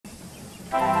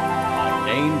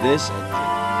name this engine.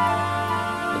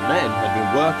 The men had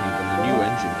been working on the new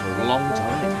engine for a long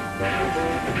time.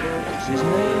 What's his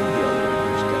name? The other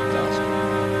ones kept asking.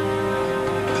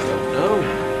 I don't know.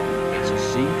 It's a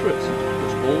secret,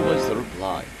 was always the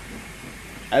reply.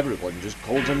 Everyone just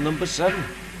called him Number 7.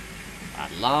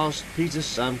 At last, Peter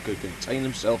Sam could contain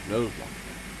himself no longer.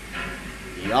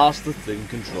 He asked the Thin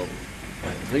Controller,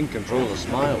 and the Thin Controller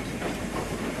smiled.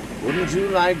 Wouldn't you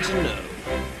like to know?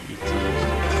 He teased.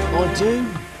 I do.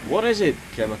 What is it?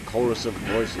 Came a chorus of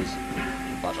voices.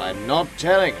 But I'm not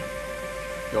telling.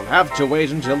 You'll have to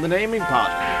wait until the naming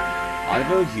party.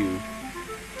 Ivo Hugh,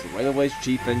 the railway's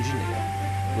chief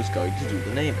engineer, was going to do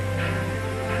the naming.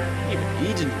 Even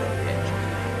he didn't know the engine.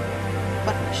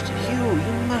 But Mr. Hugh,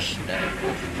 you must know,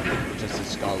 protested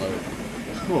Skarloey.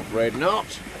 I'm afraid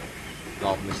not,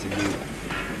 laughed Mr.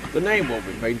 Hugh. The name won't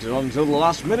be painted on until the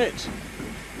last minute.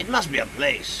 It must be a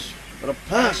place, or a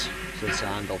person, said Sir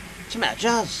Handel. To match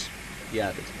us, he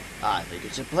added. I think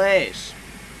it's a place,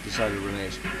 decided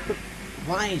Renee's. But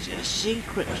why is it a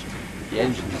secret? The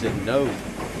engines didn't know,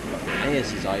 but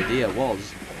Renee's idea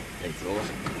was, they thought,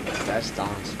 the best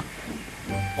answer.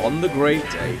 On the great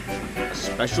day, a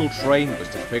special train was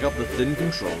to pick up the Thin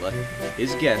Controller,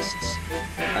 his guests,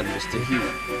 and Mr.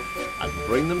 Hugh, and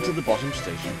bring them to the bottom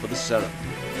station for the ceremony.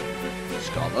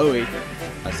 Skarloey,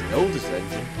 as the oldest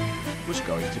engine, was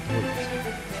going to pull it.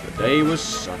 The day was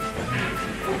sunny.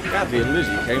 Kathy and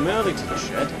Lizzie came early to the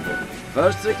shed.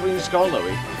 First they cleaned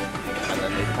Skarloey, and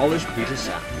then they polished Peter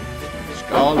Sam.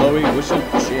 Skarloey whistled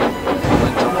cheerfully as he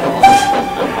went up the line,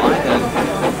 and by then,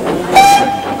 all the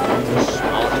engines were as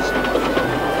smart as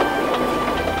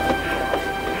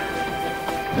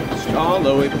he.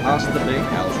 Skarloey passed the big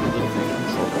house with the Thin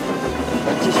Controller,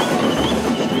 went his way to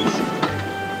the station.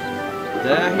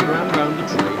 There he ran round the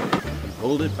train and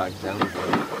pulled it back down the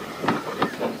road.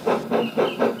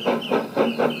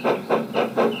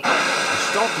 He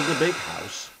stopped at the big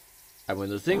house, and when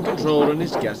the Thin Controller and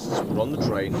his guests were on the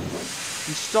train,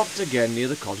 he stopped again near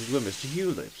the cottage where Mr.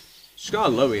 Hugh lived.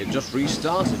 Skarloey had just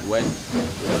restarted when,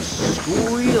 with a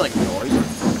squealing noise,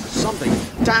 something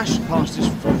dashed past his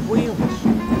front wheels.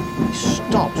 He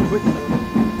stopped quickly.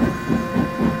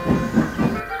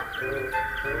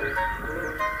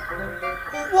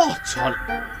 What on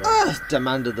earth?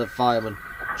 Demanded the fireman,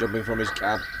 jumping from his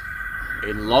cab.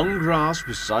 In long grass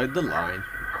beside the line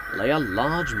lay a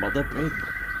large mother pig,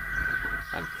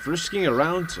 and frisking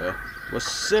around her were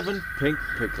 7 pink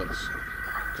piglets.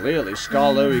 Clearly,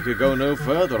 Skarloey could go no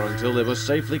further until they were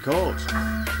safely caught.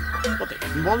 But they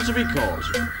didn't want to be caught.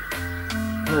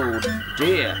 Oh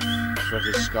dear,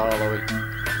 fretted Skarloey.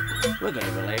 We're going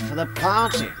to be late for the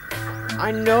party.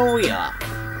 I know we are.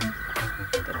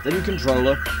 The Thin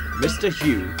Controller, Mr.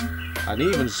 Hugh, and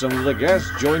even some of the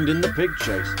guests joined in the pig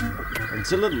chase,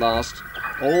 until at last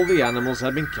all the animals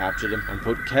had been captured and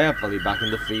put carefully back in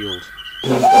the field.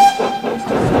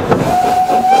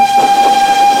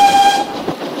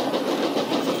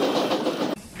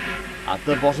 At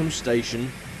the bottom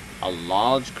station, a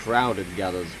large crowd had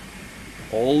gathered.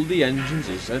 All the engines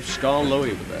except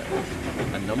Skarloey were there,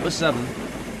 and Number 7,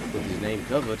 with his name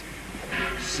covered,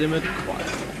 simmered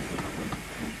quietly.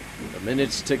 The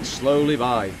minutes ticked slowly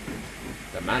by.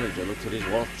 The manager looked at his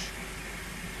watch.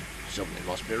 Something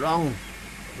must be wrong,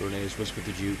 Renee's whispered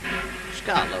to Duke.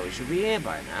 Skarloey should be here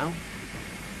by now.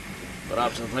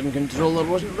 Perhaps the Thin Controller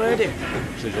wasn't ready,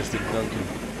 suggested Duncan,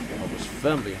 but was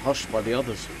firmly hushed by the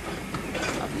others.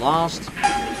 At last,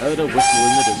 he heard a whistle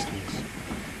in the distance.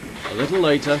 A little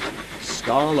later,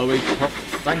 Skarloey puffed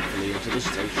thankfully into the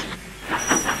station.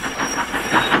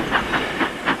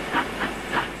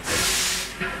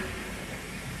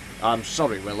 I'm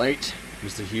sorry we're late,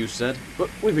 Mr. Hugh said, but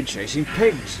we've been chasing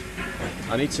pigs.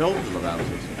 And he told them about it.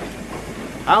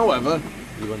 However,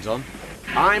 he went on,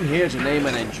 I'm here to name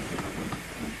an engine.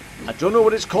 I don't know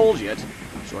what it's called yet,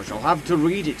 so I shall have to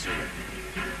read it to you.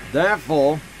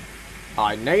 Therefore,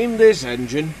 I name this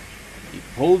engine. He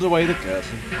pulled away the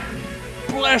curtain.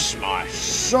 Bless my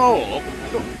soul!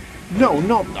 No,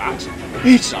 not that.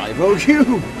 It's Ivo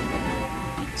Hugh.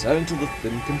 He turned to the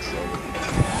Thin Controller.